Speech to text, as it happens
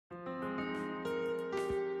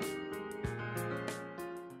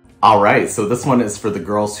All right, so this one is for the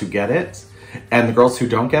girls who get it, and the girls who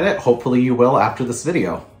don't get it, hopefully you will after this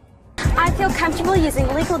video. I feel comfortable using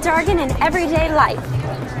legal jargon in everyday life.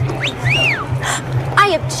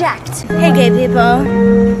 I object. Hey, gay people. Are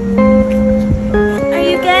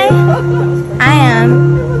you gay? I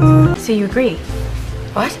am. So you agree?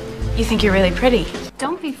 What? You think you're really pretty?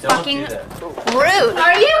 Don't be fucking rude.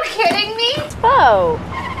 Are you kidding me? Oh.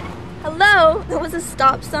 Hello? There was a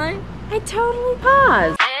stop sign? I totally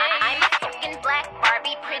paused. I'm a fucking black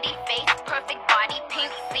Barbie, pretty face, perfect body,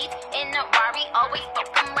 pink seats in a Rari, always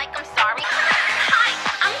fuck 'em like I'm sorry. Hi,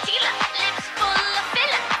 I'm Tila, lips full of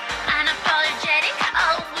filler, unapologetic,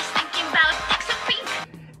 always thinking about dicks and pink.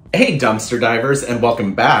 Hey dumpster divers, and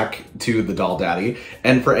welcome back to the Doll Daddy.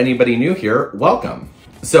 And for anybody new here, welcome.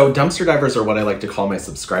 So dumpster divers are what I like to call my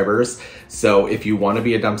subscribers. So if you want to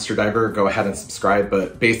be a dumpster diver, go ahead and subscribe.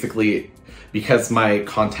 But basically, because my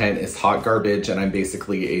content is hot garbage and I'm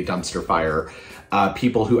basically a dumpster fire,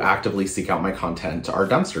 people who actively seek out my content are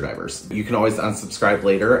dumpster divers. You can always unsubscribe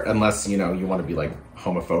later unless, you know, you want to be like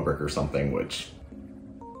homophobic or something, which...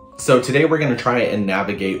 So today we're going to try and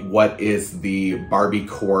navigate what is the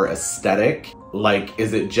Barbiecore aesthetic. Like,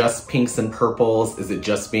 is it just pinks and purples? Is it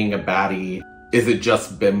just being a baddie? Is it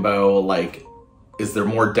just bimbo? Like, is there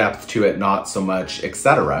more depth to it? Not so much,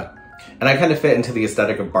 etc. And I kind of fit into the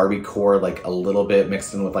aesthetic of Barbiecore, like a little bit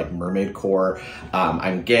mixed in with like mermaid core.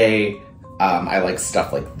 I'm gay. I like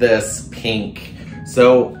stuff like this, pink.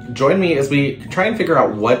 So join me as we try and figure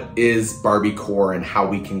out what is Barbiecore and how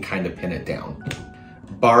we can kind of pin it down.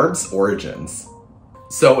 Barb's origins.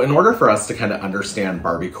 So in order for us to kind of understand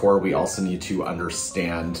Barbiecore, we also need to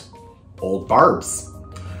understand old Barbs.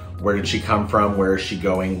 Where did she come from? Where is she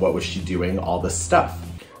going? What was she doing? All this stuff.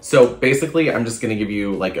 So basically, I'm just gonna give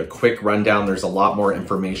you like a quick rundown. There's a lot more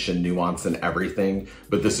information, nuance, and everything,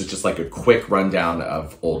 but this is just like a quick rundown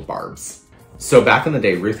of old Barbs. So back in the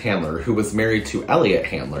day, Ruth Handler, who was married to Elliot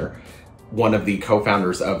Handler, one of the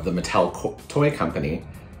co-founders of the Mattel toy company,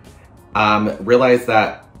 realized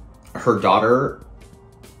that her daughter,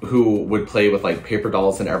 who would play with like paper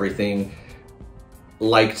dolls and everything,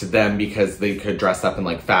 liked them because they could dress up in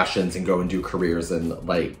like fashions and go and do careers and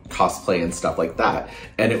like cosplay and stuff like that.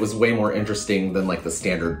 And it was way more interesting than like the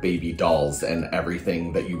standard baby dolls and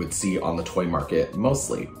everything that you would see on the toy market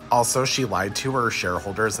mostly. Also, she lied to her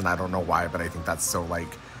shareholders, and I don't know why, but I think that's so like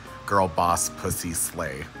girl boss pussy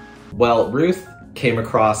slay. Well, Ruth came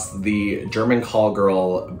across the German call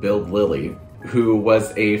girl Bild Lilly, who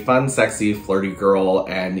was a fun, sexy, flirty girl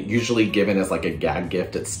and usually given as like a gag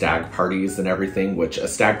gift at stag parties and everything, which a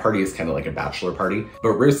stag party is kind of like a bachelor party.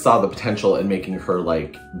 But Ruth saw the potential in making her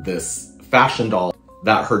like this fashion doll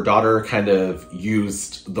that her daughter kind of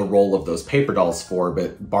used the role of those paper dolls for,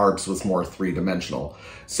 but Barb's was more three-dimensional.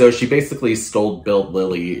 So she basically stole Bild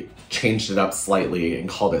Lilly, changed it up slightly, and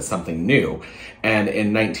called it something new. And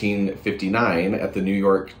in 1959, at the New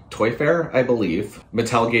York Toy Fair, I believe,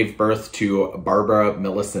 Mattel gave birth to Barbara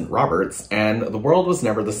Millicent Roberts, and the world was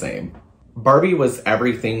never the same. Barbie was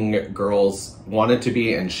everything girls wanted to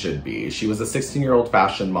be and should be. She was a 16-year-old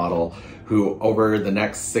fashion model who over the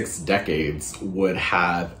next 6 decades would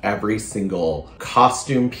have every single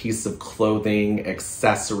costume, piece of clothing,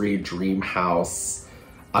 accessory, dream house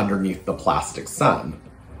underneath the plastic sun.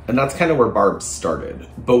 And that's kind of where Barb started.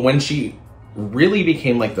 But when she really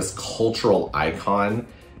became like this cultural icon,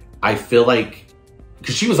 I feel like,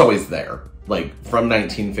 because she was always there, like from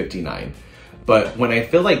 1959. But when I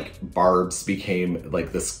feel like Barb's became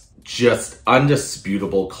like this just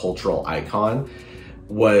undisputable cultural icon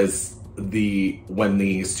was when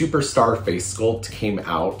the Superstar face sculpt came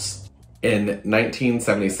out in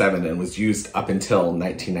 1977 and was used up until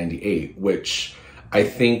 1998, which I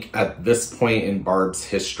think at this point in Barb's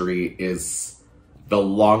history is the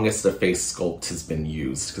longest a face sculpt has been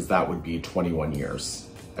used, because that would be 21 years,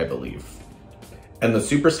 I believe. And the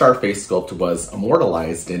Superstar face sculpt was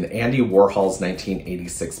immortalized in Andy Warhol's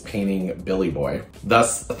 1986 painting Billy Boy,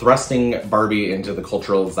 thus thrusting Barbie into the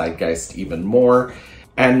cultural zeitgeist even more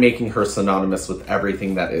and making her synonymous with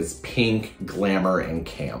everything that is pink, glamour, and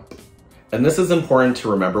camp. And this is important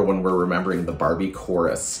to remember when we're remembering the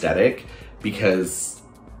Barbiecore aesthetic, because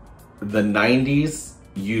the 90s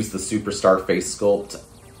used the Superstar face sculpt,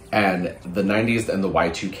 and the 90s and the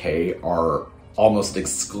Y2K are almost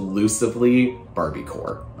exclusively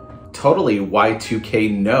Barbiecore. Totally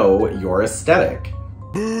Y2K know your aesthetic.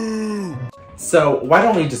 So why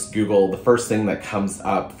don't we just Google the first thing that comes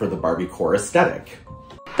up for the Barbiecore aesthetic?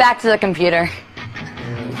 Back to the computer.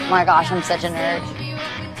 Oh my gosh, I'm such a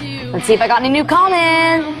nerd. Let's see if I got any new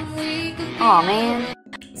comments. Aw, man.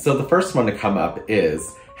 So the first one to come up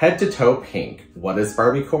is, Head to toe pink. What is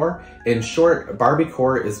Barbiecore? In short,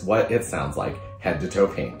 Barbiecore is what it sounds like, head to toe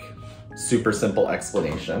pink. Super simple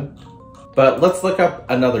explanation. But let's look up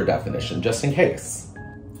another definition just in case.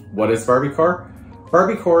 What is Barbiecore?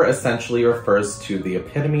 Barbiecore essentially refers to the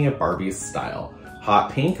epitome of Barbie's style.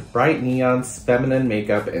 Hot pink, bright neons, feminine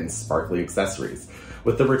makeup, and sparkly accessories.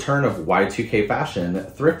 With the return of Y2K fashion,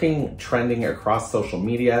 thrifting trending across social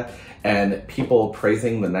media, and people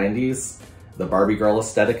praising the 90s, the Barbie girl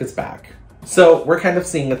aesthetic is back. So we're kind of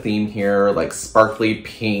seeing a theme here, like sparkly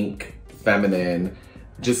pink, feminine,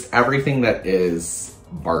 just everything that is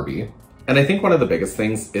Barbie. And I think one of the biggest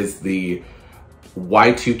things is the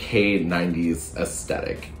Y2K 90s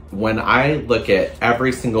aesthetic. When I look at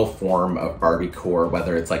every single form of Barbiecore,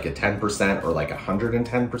 whether it's like a 10% or like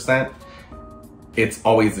 110%, it's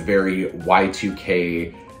always very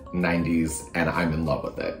Y2K 90s and I'm in love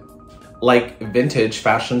with it. Like vintage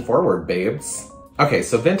fashion forward, babes. Okay,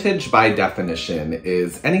 so vintage by definition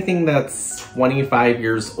is anything that's 25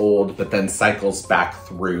 years old but then cycles back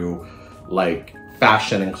through like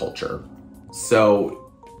fashion and culture.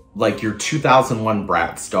 So like your 2001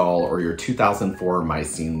 Bratz doll or your 2004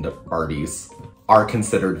 Mycene Barbies are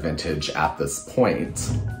considered vintage at this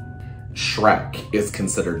point. Shrek is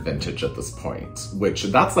considered vintage at this point, which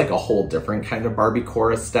that's like a whole different kind of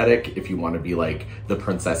Barbiecore aesthetic if you want to be like the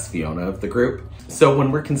Princess Fiona of the group. So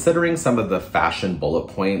when we're considering some of the fashion bullet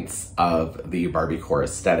points of the Barbiecore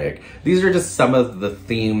aesthetic, these are just some of the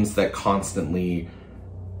themes that constantly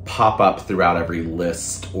pop up throughout every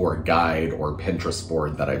list or guide or Pinterest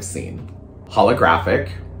board that I've seen.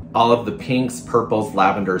 Holographic, all of the pinks, purples,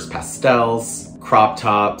 lavenders, pastels, crop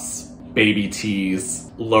tops, baby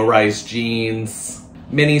tees, low-rise jeans,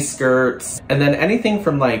 mini skirts, and then anything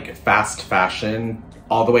from like fast fashion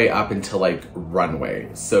all the way up into like runway.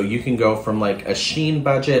 So you can go from like a Shein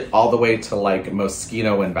budget all the way to like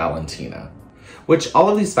Moschino and Valentina, which all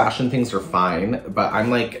of these fashion things are fine, but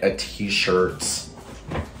I'm like a t-shirt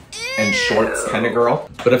and shorts kind of girl.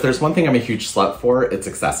 But if there's one thing I'm a huge slut for, it's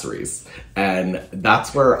accessories. And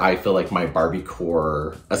that's where I feel like my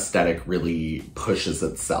Barbiecore aesthetic really pushes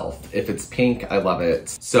itself. If it's pink, I love it.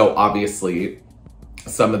 So obviously,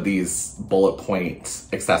 some of these bullet point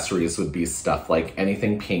accessories would be stuff like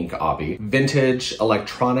anything pink, obvi. Vintage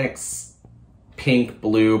electronics, pink,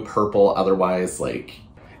 blue, purple, otherwise like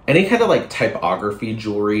any kind of like typography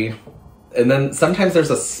jewelry. And then sometimes there's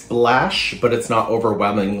a splash, but it's not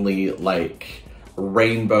overwhelmingly like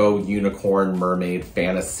rainbow, unicorn, mermaid,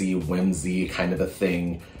 fantasy, whimsy kind of a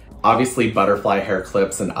thing. Obviously butterfly hair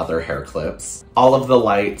clips and other hair clips. All of the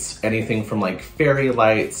lights, anything from like fairy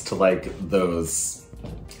lights to like those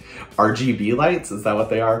RGB lights, is that what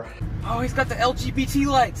they are? Oh, he's got the LGBT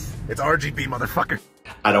lights. It's RGB, motherfucker.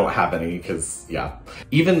 I don't have any because, yeah.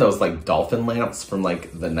 Even those like dolphin lamps from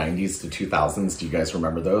like the 90s to 2000s, do you guys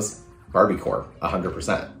remember those? Barbiecore,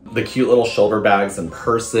 100%. The cute little shoulder bags and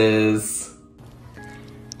purses.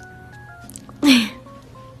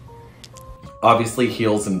 Obviously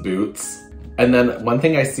heels and boots. And then one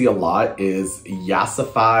thing I see a lot is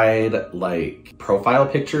yassified like profile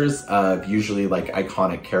pictures of usually like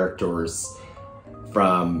iconic characters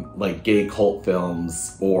from like gay cult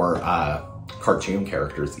films or cartoon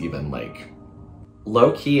characters even, like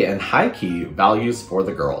low-key and high-key values for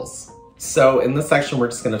the girls. So in this section, we're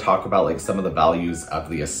just going to talk about like some of the values of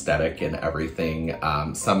the aesthetic and everything.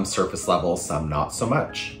 Some surface level, some not so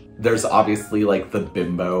much. There's obviously like the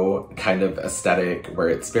bimbo kind of aesthetic where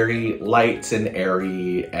it's very light and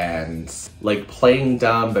airy and like playing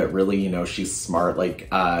dumb, but really, you know, she's smart. Like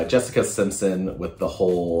Jessica Simpson with the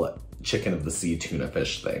whole chicken of the sea tuna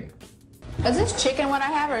fish thing. Is this chicken what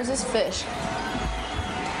I have or is this fish?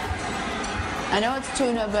 I know it's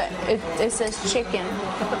tuna, but it says chicken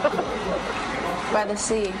by the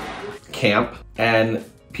sea. Camp. And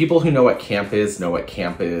people who know what camp is know what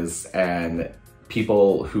camp is, and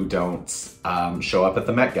people who don't show up at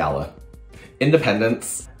the Met Gala.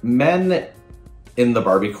 Independence. Men in the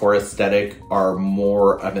Barbiecore aesthetic are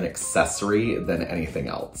more of an accessory than anything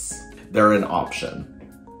else. They're an option.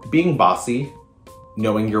 Being bossy,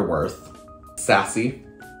 knowing your worth, sassy.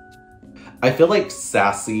 I feel like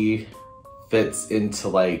sassy fits into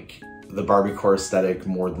like the Barbiecore aesthetic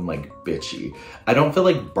more than like bitchy. I don't feel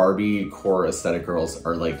like Barbiecore aesthetic girls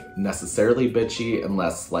are like necessarily bitchy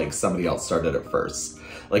unless like somebody else started it first.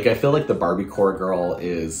 Like I feel like the Barbiecore girl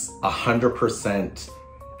is 100%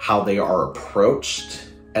 how they are approached,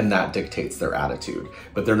 and that dictates their attitude,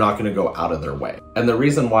 but they're not gonna go out of ther way. And the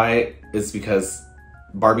reason why is because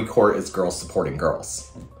Barbiecore is girls supporting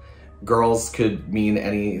girls. Girls could mean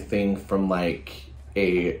anything from like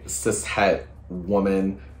a cishet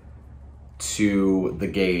woman to the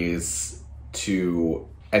gays, to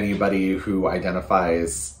anybody who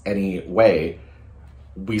identifies any way,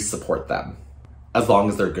 we support them as long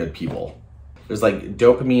as they're good people. There's like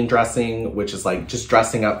dopamine dressing, which is like just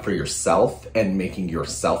dressing up for yourself and making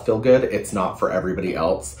yourself feel good. It's not for everybody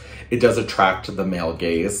else. It does attract the male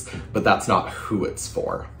gaze, but that's not who it's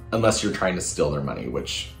for, unless you're trying to steal their money,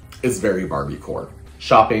 which is very Barbiecore.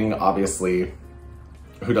 Shopping, obviously,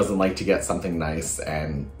 who doesn't like to get something nice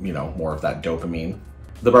and, you know, more of that dopamine.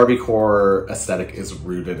 The Barbiecore aesthetic is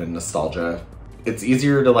rooted in nostalgia. It's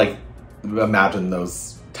easier to like imagine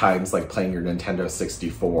those times like playing your Nintendo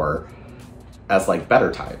 64 as like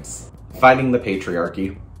better times. Fighting the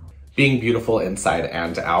patriarchy, being beautiful inside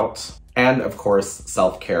and out, and of course,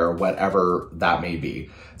 self-care, whatever that may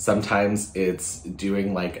be. Sometimes it's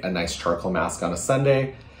doing like a nice charcoal mask on a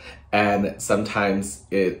Sunday, and sometimes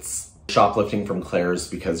it's shoplifting from Claire's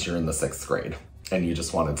because you're in the 6th grade and you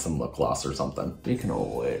just wanted some lip gloss or something. Speaking of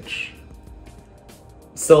which.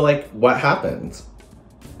 So like, what happened?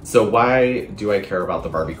 So why do I care about the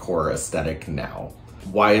Barbiecore aesthetic now?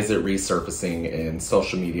 Why is it resurfacing in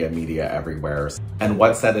social media everywhere? And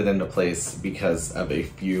what set it into place because of a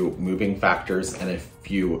few moving factors and a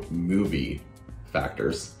few movie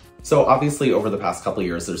factors? So obviously over the past couple of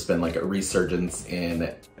years, there's been like a resurgence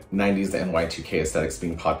in 90s and Y2K aesthetics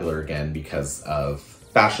being popular again because of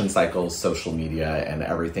fashion cycles, social media, and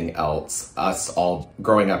everything else. Us all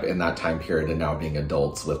growing up in that time period and now being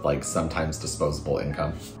adults with like sometimes disposable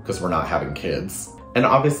income because we're not having kids. And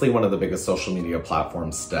obviously one of the biggest social media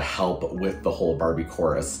platforms to help with the whole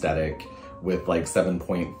Barbiecore aesthetic with like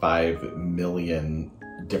 7.5 million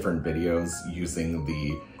different videos using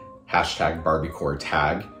the hashtag Barbiecore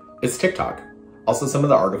tag is TikTok. Also, some of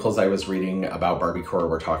the articles I was reading about Barbiecore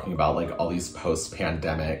were talking about like all these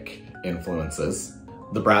post-pandemic influences.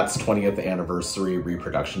 The Bratz 20th anniversary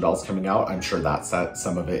reproduction dolls coming out, I'm sure that set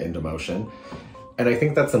some of it into motion. And I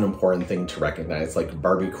think that's an important thing to recognize. Like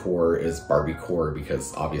Barbiecore is Barbiecore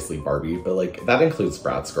because obviously Barbie, but like that includes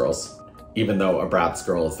Bratz girls. Even though a Bratz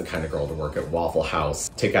girl is the kind of girl to work at Waffle House,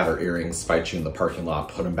 take out her earrings, fight you in the parking lot,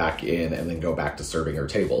 put them back in, and then go back to serving her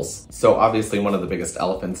tables. So obviously one of the biggest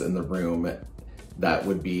elephants in the room that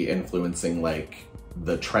would be influencing like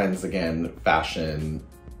the trends again, fashion,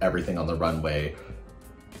 everything on the runway,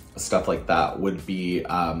 stuff like that would be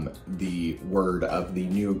the word of the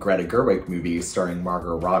new Greta Gerwig movie starring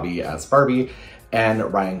Margot Robbie as Barbie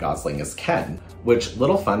and Ryan Gosling as Ken, which,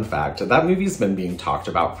 little fun fact, that movie's been being talked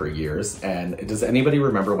about for years. And does anybody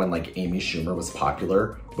remember when like Amy Schumer was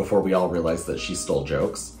popular before we all realized that she stole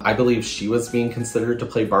jokes? I believe she was being considered to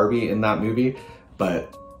play Barbie in that movie,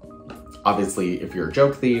 but obviously if you're a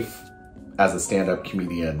joke thief, as a stand-up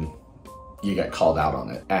comedian, you get called out on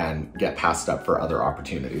it and get passed up for other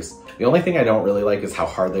opportunities. The only thing I don't really like is how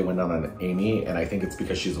hard they went on Amy, and I think it's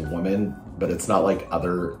because she's a woman, but it's not like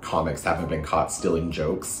other comics haven't been caught stealing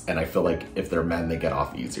jokes, and I feel like if they're men, they get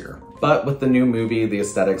off easier. But with the new movie, the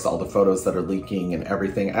aesthetics, all the photos that are leaking and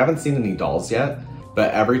everything, I haven't seen any dolls yet,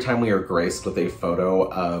 but every time we are graced with a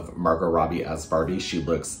photo of Margot Robbie as Barbie, she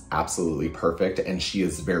looks absolutely perfect, and she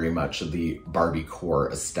is very much the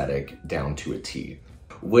Barbiecore aesthetic down to a T,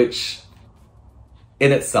 which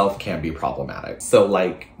in itself can be problematic. So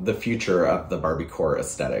like the future of the Barbiecore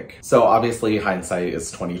aesthetic. So obviously hindsight is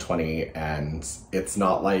 2020 and it's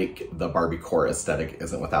not like the Barbiecore aesthetic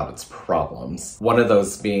isn't without its problems. One of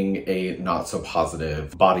those being a not so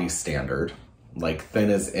positive body standard. Like thin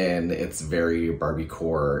is in, it's very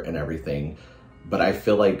Barbiecore and everything. But I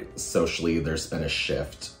feel like socially there's been a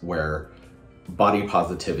shift where body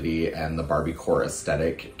positivity and the Barbiecore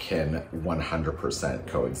aesthetic can 100%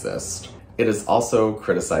 coexist. It is also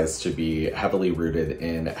criticized to be heavily rooted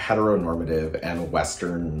in heteronormative and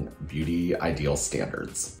Western beauty ideal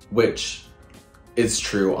standards, which is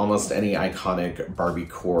true. Almost any iconic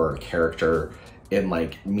Barbiecore character in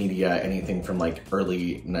like media, anything from like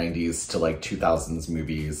early 90s to like 2000s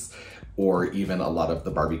movies, or even a lot of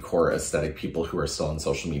the Barbiecore aesthetic people who are still on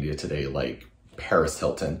social media today, like Paris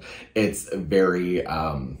Hilton. It's very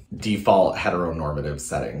default heteronormative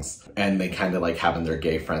settings, and they kind of like having their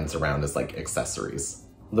gay friends around as like accessories.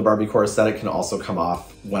 The Barbiecore aesthetic can also come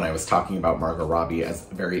off, when I was talking about Margot Robbie, as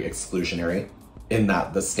very exclusionary, in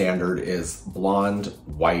that the standard is blonde,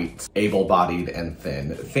 white, able-bodied, and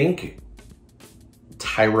thin. Think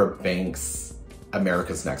Tyra Banks,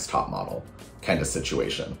 America's Next Top Model kind of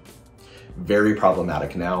situation. Very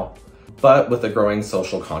problematic now. But with the growing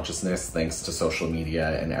social consciousness, thanks to social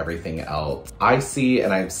media and everything else, I see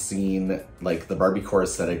and I've seen like the Barbiecore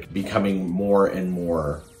aesthetic becoming more and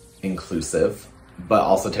more inclusive, but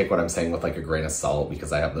also take what I'm saying with like a grain of salt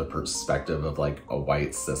because I have the perspective of like a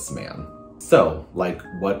white cis man. So, like,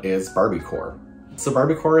 what is Barbiecore? So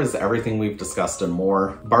Barbiecore is everything we've discussed and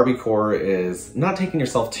more. Barbiecore is not taking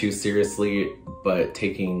yourself too seriously, but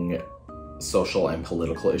taking social and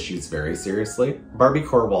political issues very seriously.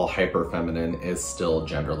 Barbiecore, while hyper-feminine, is still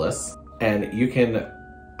genderless. And you can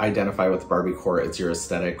identify with Barbiecore as your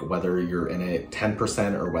aesthetic, whether you're in it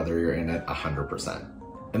 10% or whether you're in it 100%.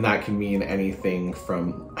 And that can mean anything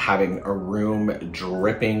from having a room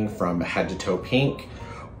dripping from head to toe pink,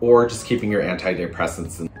 or just keeping your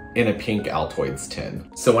antidepressants in a pink Altoids tin.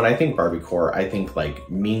 So when I think Barbiecore, I think like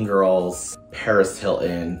Mean Girls, Paris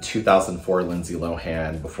Hilton, 2004 Lindsay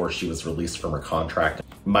Lohan before she was released from her contract,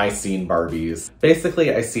 My Scene Barbies.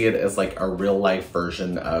 Basically, I see it as like a real life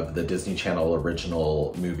version of the Disney Channel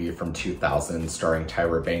original movie from 2000 starring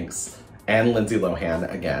Tyra Banks and Lindsay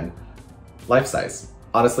Lohan again, life size.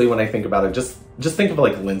 Honestly, when I think about it, just think of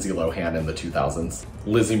like Lindsay Lohan in the 2000s,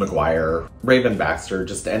 Lizzie McGuire, Raven Baxter,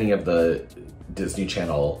 just any of the Disney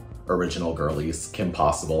Channel original girlies, Kim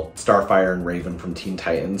Possible, Starfire and Raven from Teen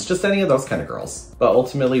Titans, just any of those kind of girls. But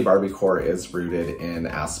ultimately, Barbiecore is rooted in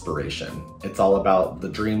aspiration. It's all about the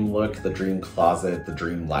dream look, the dream closet, the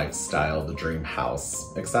dream lifestyle, the dream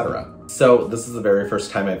house, etc. So this is the very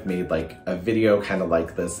first time I've made like a video kind of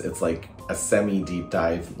like this. It's like a semi-deep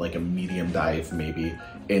dive, like a medium dive maybe,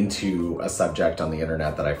 into a subject on the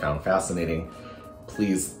internet that I found fascinating.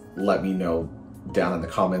 Please let me know down in the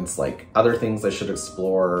comments like other things I should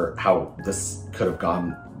explore, how this could have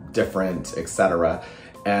gone different, etc.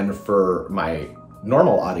 And for my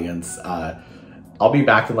normal audience, I'll be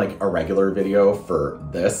back in like a regular video for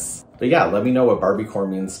this. But yeah, let me know what Barbiecore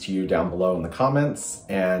means to you down below in the comments,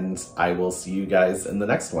 and I will see you guys in the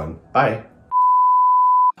next one. Bye.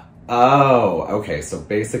 Oh, okay, so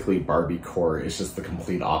basically Barbiecore is just the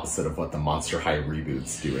complete opposite of what the Monster High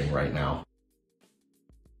reboot's doing right now.